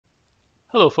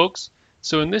Hello folks,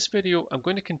 so in this video I'm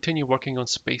going to continue working on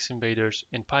Space Invaders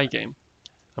in Pygame.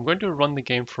 I'm going to run the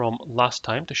game from last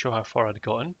time to show how far I'd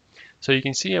gotten. So you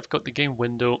can see I've got the game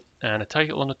window and a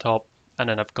title on the top, and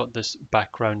then I've got this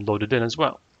background loaded in as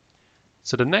well.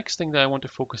 So the next thing that I want to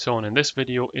focus on in this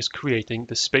video is creating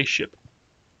the spaceship.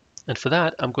 And for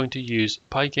that I'm going to use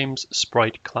Pygame's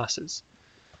Sprite classes.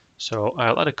 So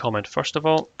I'll add a comment first of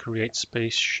all, create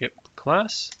spaceship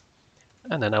class,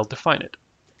 and then I'll define it.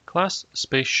 Class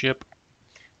spaceship,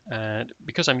 and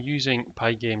because I'm using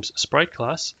Pygame's Sprite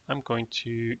class, I'm going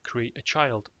to create a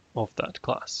child of that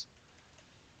class.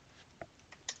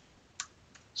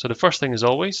 So the first thing as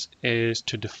always is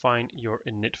to define your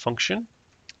init function,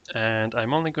 and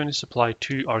I'm only going to supply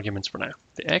two arguments for now,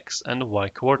 the x and the y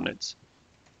coordinates.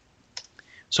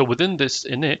 So within this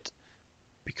init,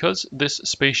 because this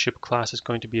spaceship class is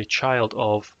going to be a child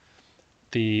of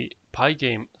the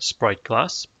Pygame Sprite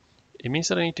class, it means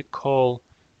that I need to call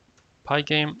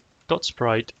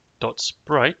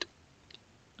pygame.sprite.sprite,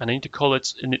 and I need to call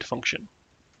its init function.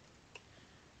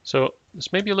 So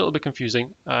this may be a little bit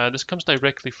confusing. This comes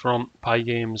directly from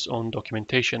Pygame's own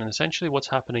documentation, and essentially what's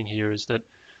happening here is that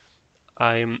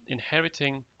I'm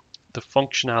inheriting the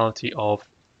functionality of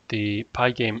the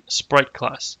Pygame Sprite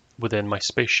class within my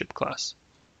spaceship class.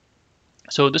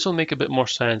 So this will make a bit more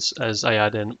sense as I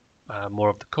add in more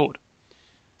of the code.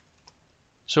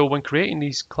 So when creating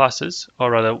these classes,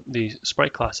 or rather these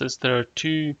sprite classes, there are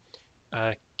two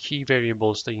key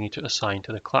variables that you need to assign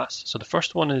to the class. So the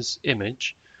first one is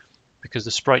image, because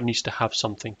the sprite needs to have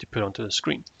something to put onto the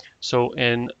screen. So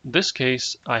in this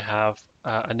case, I have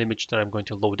an image that I'm going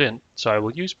to load in. So I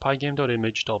will use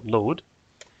pygame.image.load,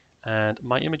 and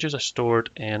my images are stored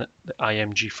in the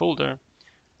img folder,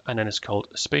 and then it's called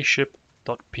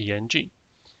spaceship.png.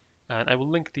 And I will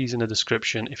link these in the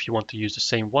description if you want to use the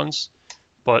same ones.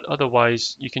 But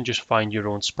otherwise, you can just find your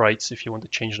own sprites if you want to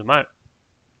change them out.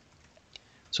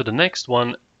 So the next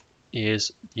one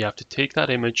is you have to take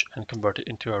that image and convert it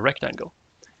into a rectangle.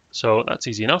 So that's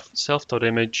easy enough,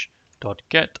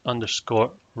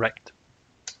 self.image.get_rect.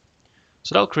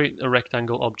 So that'll create a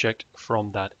rectangle object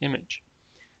from that image.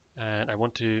 And I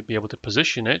want to be able to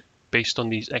position it based on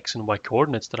these x and y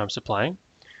coordinates that I'm supplying.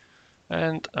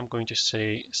 And I'm going to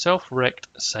say self.rect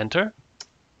center.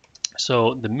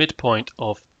 So the midpoint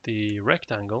of the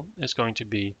rectangle is going to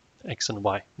be x and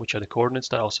y, which are the coordinates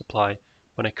that I'll supply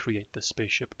when I create the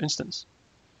spaceship instance.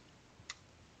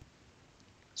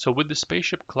 So with the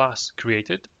spaceship class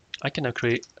created, I can now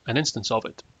create an instance of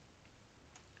it.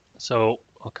 So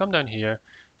I'll come down here,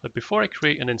 but before I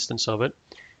create an instance of it,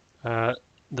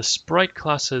 the sprite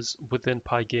classes within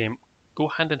Pygame go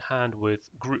hand in hand with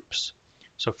groups.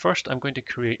 So first I'm going to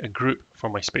create a group for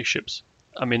my spaceships.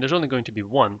 I mean, there's only going to be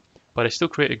one, but I still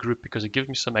create a group because it gives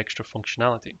me some extra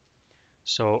functionality.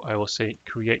 So I will say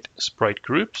create Sprite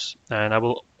Groups, and I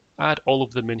will add all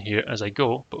of them in here as I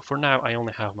go, but for now I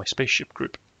only have my spaceship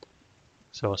group.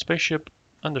 So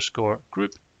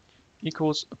spaceship_group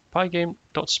equals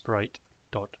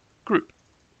pygame.sprite.group.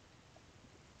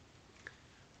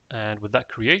 And with that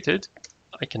created,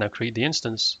 I can now create the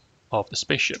instance of the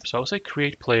spaceship. So I'll say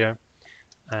create player,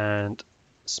 and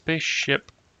spaceship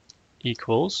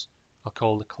equals, I'll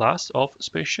call the class of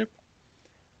spaceship,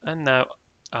 and now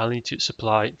I'll need to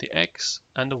supply the x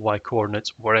and the y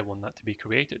coordinates where I want that to be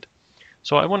created.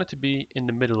 So I want it to be in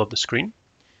the middle of the screen.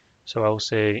 So I'll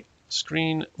say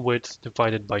screen width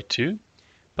divided by 2,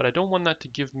 but I don't want that to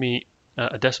give me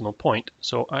a decimal point,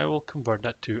 so I will convert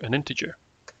that to an integer.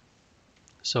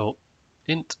 So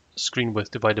int screen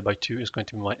width divided by 2 is going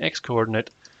to be my x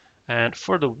coordinate, and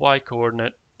for the y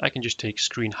coordinate I can just take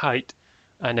screen height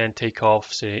and then take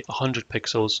off, say, 100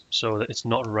 pixels so that it's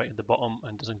not right at the bottom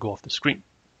and doesn't go off the screen.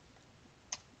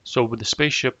 So with the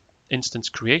spaceship instance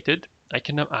created, I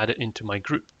can now add it into my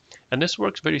group. And this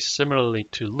works very similarly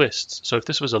to lists. So if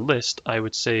this was a list, I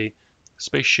would say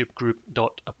spaceship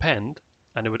group.append,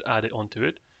 and it would add it onto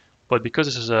it. But because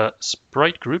this is a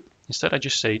sprite group, instead I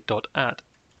just say .add.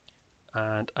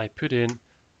 And I put in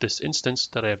this instance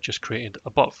that I have just created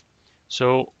above.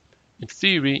 So in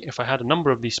theory, if I had a number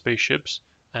of these spaceships,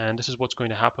 and this is what's going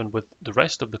to happen with the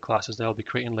rest of the classes that I'll be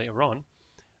creating later on,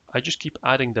 I just keep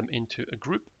adding them into a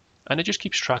group, and it just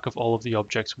keeps track of all of the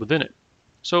objects within it.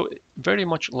 So very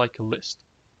much like a list.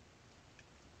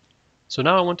 So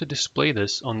now I want to display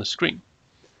this on the screen.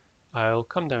 I'll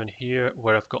come down here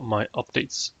where I've got my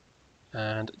updates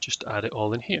and just add it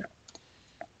all in here.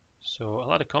 So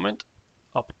I'll add a comment,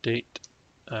 update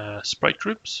sprite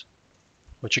groups,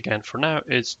 which again for now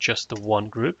is just the one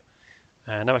group.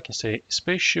 And now I can say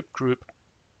spaceship group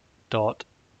dot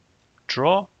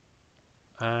draw,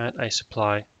 and I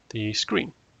supply the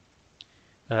screen.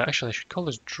 Actually, I should call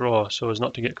this draw so as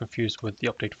not to get confused with the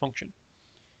update function.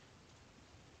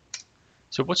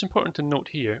 So what's important to note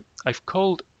here, I've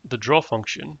called the draw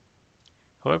function.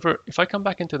 However, if I come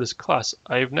back into this class,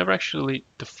 I've never actually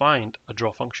defined a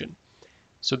draw function.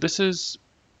 So this is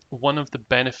one of the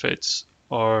benefits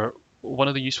or one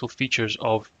of the useful features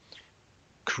of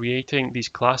creating these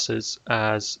classes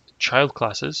as child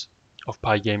classes of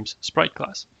Pygame's Sprite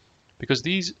class, because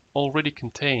these already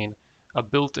contain a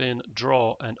built-in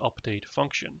draw and update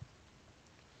function.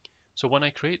 So when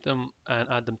I create them and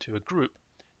add them to a group,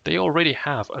 they already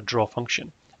have a draw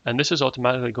function, and this is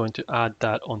automatically going to add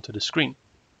that onto the screen.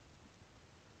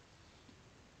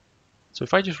 So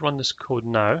if I just run this code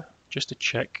now, just to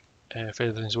check if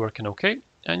everything's working okay,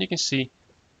 and you can see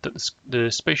that the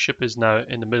spaceship is now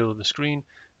in the middle of the screen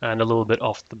and a little bit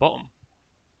off the bottom.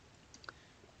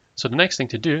 So the next thing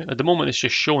to do, at the moment it's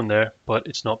just shown there, but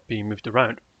it's not being moved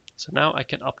around. So now I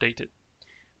can update it.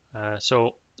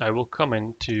 So I will come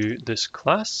into this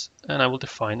class and I will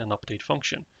define an update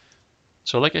function.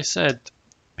 So like I said,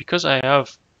 because I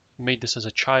have made this as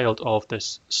a child of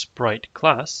this Sprite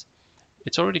class,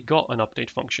 it's already got an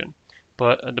update function.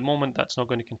 But at the moment that's not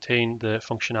going to contain the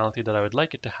functionality that I would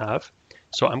like it to have.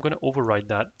 So I'm going to override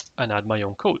that and add my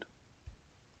own code.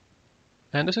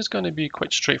 And this is going to be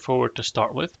quite straightforward to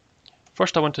start with.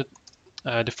 First I want to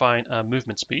define a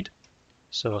movement speed.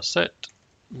 So set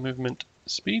movement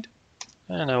speed,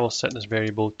 and I will set this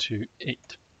variable to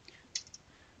 8.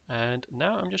 And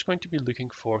now I'm just going to be looking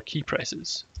for key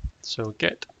presses. So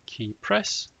get key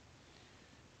press.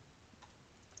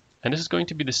 And this is going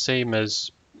to be the same as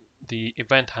the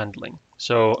event handling.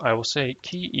 So I will say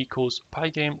key equals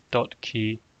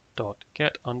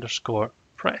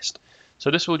pygame.key.get_pressed. So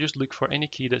this will just look for any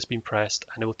key that's been pressed,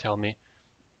 and it will tell me,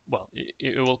 well,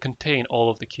 it will contain all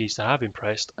of the keys that have been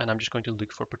pressed, and I'm just going to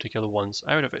look for particular ones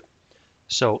out of it.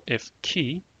 So if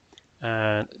key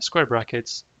and square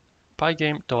brackets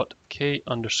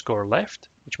pygame.k_left,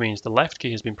 which means the left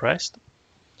key has been pressed,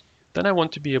 then I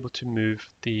want to be able to move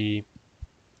the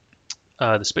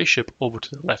spaceship over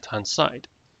to the left hand side.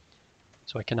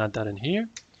 So I can add that in here.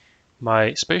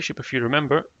 My spaceship, if you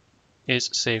remember,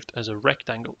 is saved as a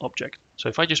rectangle object. So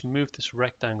if I just move this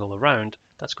rectangle around,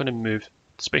 that's going to move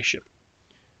the spaceship.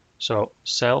 So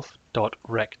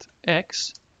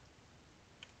self.rectx,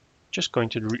 just going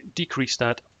to decrease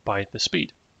that by the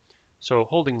speed. So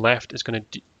holding left is going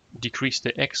to decrease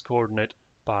the x coordinate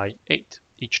by 8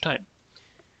 each time.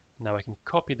 Now I can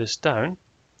copy this down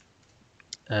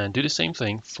and do the same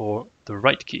thing for the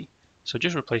right key. So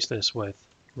just replace this with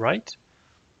right,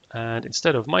 and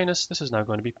instead of minus, this is now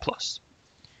going to be plus.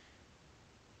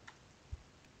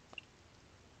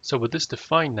 So with this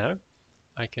defined now,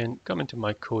 I can come into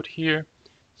my code here.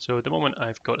 So at the moment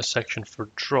I've got a section for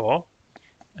draw,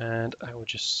 and I will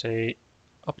just say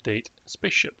update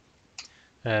spaceship.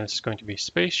 And it's going to be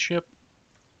spaceship.update.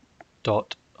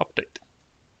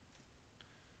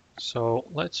 So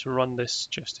let's run this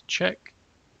just to check.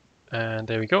 And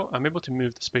there we go. I'm able to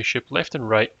move the spaceship left and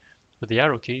right with the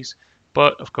arrow keys,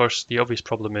 but of course the obvious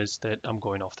problem is that I'm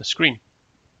going off the screen.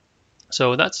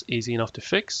 So that's easy enough to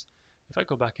fix. If I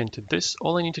go back into this,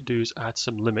 all I need to do is add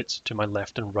some limits to my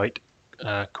left and right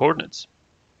coordinates.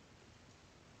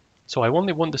 So I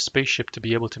only want the spaceship to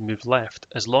be able to move left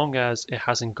as long as it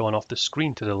hasn't gone off the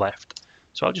screen to the left.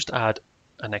 So I'll just add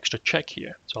an extra check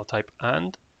here. So I'll type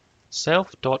and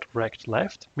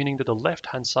self.rectLeft, meaning that the left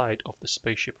hand side of the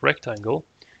spaceship rectangle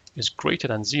is greater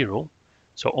than 0.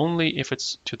 So only if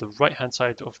it's to the right hand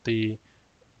side of the,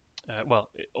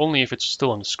 only if it's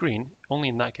still on the screen, only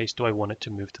in that case do I want it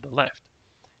to move to the left.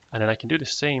 And then I can do the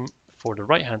same for the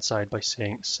right hand side by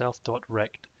saying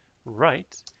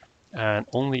self.rectRight, and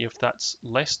only if that's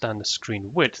less than the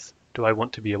screen width do I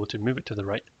want to be able to move it to the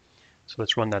right. So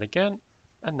let's run that again,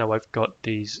 and now I've got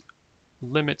these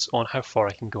limits on how far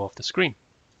I can go off the screen.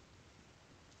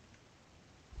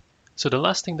 So the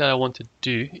last thing that I want to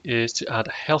do is to add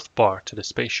a health bar to the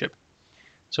spaceship.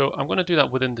 So I'm going to do that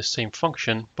within the same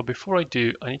function, but before I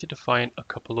do, I need to define a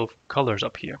couple of colors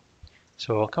up here.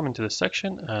 So I'll come into this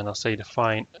section and I'll say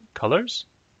define colors.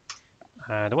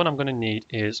 And the one I'm going to need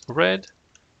is red,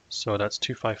 so that's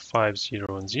 255,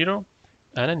 0, and 0,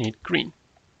 and I need green.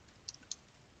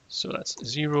 So that's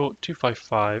 0,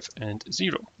 255, and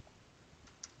 0.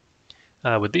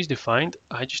 With these defined,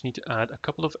 I just need to add a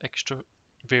couple of extra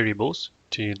variables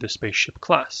to the spaceship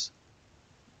class.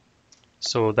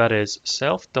 So that is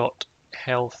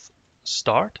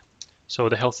self.healthStart, so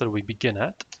the health that we begin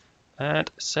at,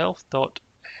 and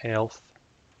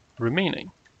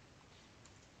self.healthRemaining.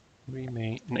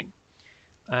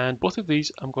 And both of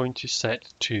these I'm going to set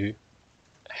to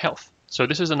health. So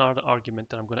this is another argument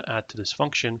that I'm going to add to this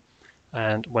function,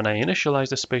 and when I initialize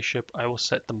the spaceship I will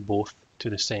set them both to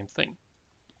the same thing.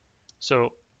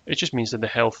 So it just means that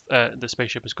the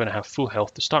spaceship is going to have full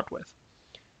health to start with.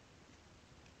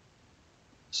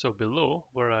 So below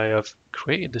where I have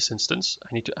created this instance,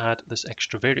 I need to add this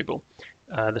extra variable,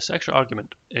 this extra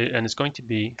argument, and it's going to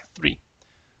be 3.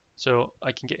 So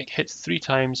I can get hit 3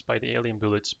 times by the alien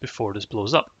bullets before this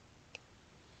blows up.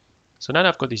 So now that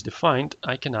I've got these defined,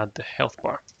 I can add the health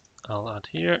bar. I'll add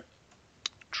here,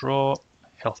 draw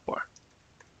health bar.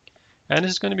 And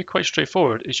this is going to be quite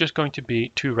straightforward. It's just going to be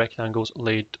 2 rectangles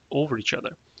laid over each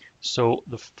other. So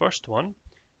the first one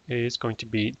is going to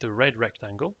be the red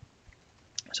rectangle.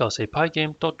 So I'll say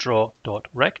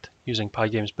pygame.draw.rect using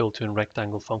Pygame's built-in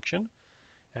rectangle function.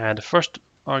 And the first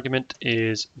argument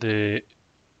is the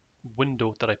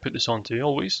window that I put this onto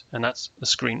always, and that's the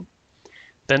screen.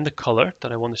 Then the color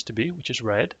that I want this to be, which is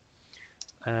red.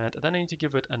 And then I need to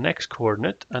give it an x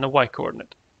coordinate and a y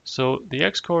coordinate. So the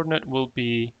x coordinate will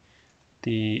be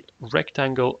the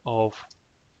rectangle of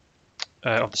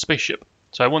the spaceship.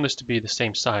 So I want this to be the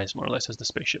same size, more or less, as the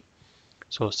spaceship.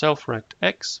 So self-rect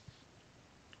x,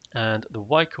 and the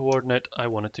y coordinate I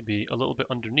want it to be a little bit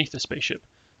underneath the spaceship.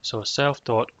 So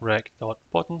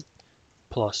self.rect.bottom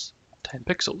plus 10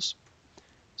 pixels.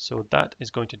 So that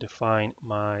is going to define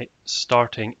my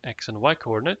starting x and y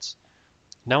coordinates.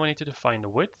 Now I need to define the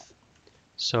width.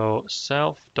 So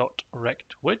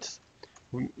self.rect width,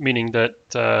 meaning that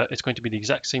it's going to be the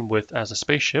exact same width as a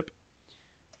spaceship.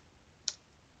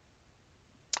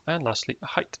 And lastly, a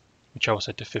height, which I will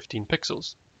set to 15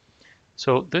 pixels.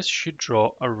 So this should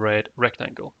draw a red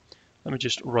rectangle. Let me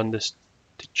just run this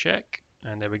to check,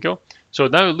 and there we go. So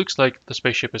now it looks like the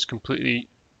spaceship has completely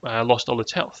lost all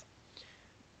its health.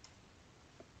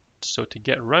 So to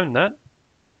get around that,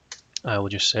 I will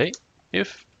just say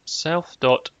if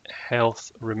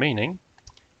self.health remaining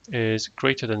is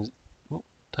greater than,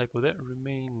 typo there,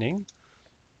 remaining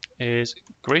is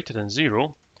greater than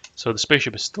 0, so the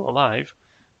spaceship is still alive,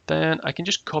 then I can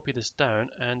just copy this down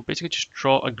and basically just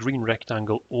draw a green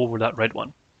rectangle over that red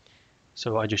one.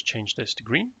 So I just change this to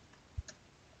green.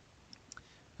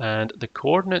 And the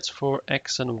coordinates for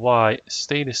x and y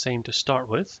stay the same to start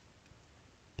with,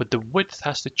 but the width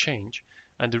has to change.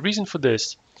 And the reason for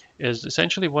this is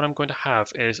essentially what I'm going to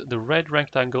have is the red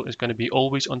rectangle is going to be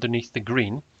always underneath the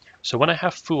green. So when I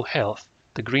have full health,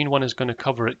 the green one is going to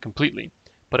cover it completely.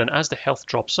 But then as the health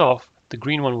drops off, the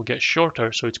green one will get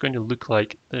shorter, so it's going to look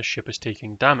like the ship is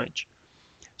taking damage.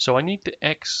 So I need the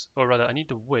I need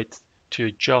the width to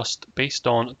adjust based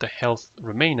on the health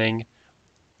remaining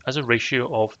as a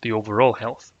ratio of the overall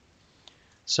health.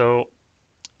 So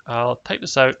I'll type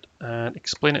this out and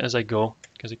explain it as I go,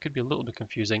 because it could be a little bit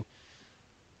confusing.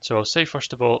 So I'll say,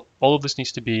 first of all of this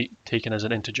needs to be taken as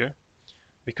an integer.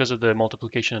 Because of the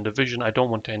multiplication and division, I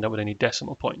don't want to end up with any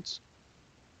decimal points.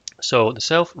 So the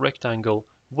self-rectangle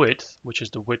width, which is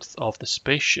the width of the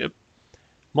spaceship,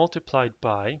 multiplied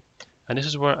by, and this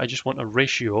is where I just want a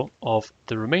ratio of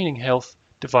the remaining health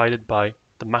divided by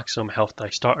the maximum health that I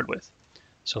started with.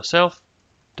 So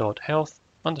self.health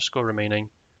underscore remaining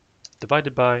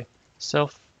divided by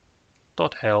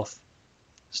self.health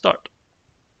start.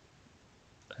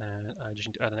 And I just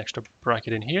need to add an extra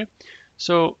bracket in here.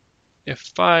 So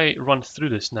if I run through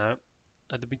this now,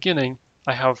 at the beginning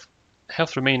I have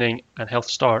health remaining and health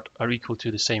start are equal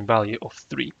to the same value of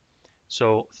 3.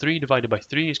 So 3 divided by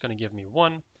 3 is going to give me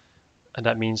 1, and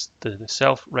that means the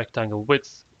self-rectangle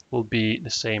width will be the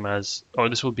same as, or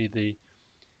this will be the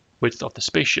width of the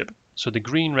spaceship. So the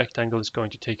green rectangle is going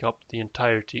to take up the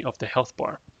entirety of the health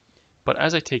bar. But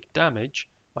as I take damage,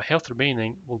 my health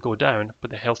remaining will go down, but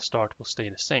the health start will stay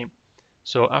the same.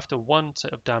 So after 1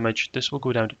 set of damage, this will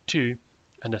go down to 2,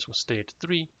 and this will stay at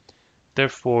 3.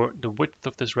 Therefore, the width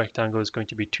of this rectangle is going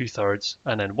to be 2/3,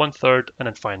 and then 1/3, and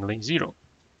then finally 0.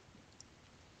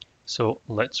 So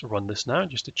let's run this now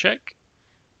just to check.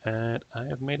 And I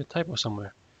have made a typo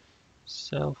somewhere.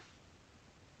 Self.health.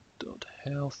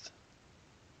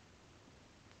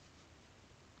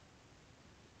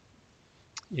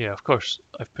 Yeah, of course,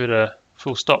 I've put a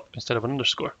full stop instead of an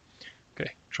underscore.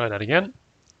 Okay, try that again.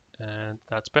 And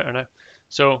that's better now.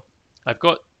 So I've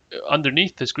got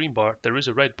underneath this green bar, there is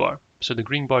a red bar. So the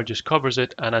green bar just covers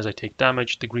it, and as I take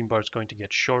damage, the green bar is going to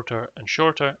get shorter and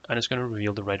shorter, and it's going to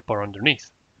reveal the red bar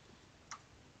underneath.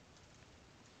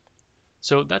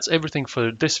 So that's everything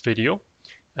for this video.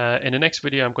 In the next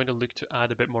video, I'm going to look to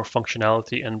add a bit more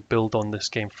functionality and build on this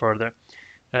game further.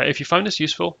 If you found this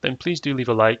useful, then please do leave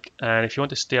a like, and if you want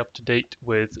to stay up to date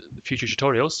with future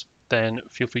tutorials, then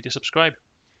feel free to subscribe.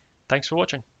 Thanks for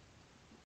watching.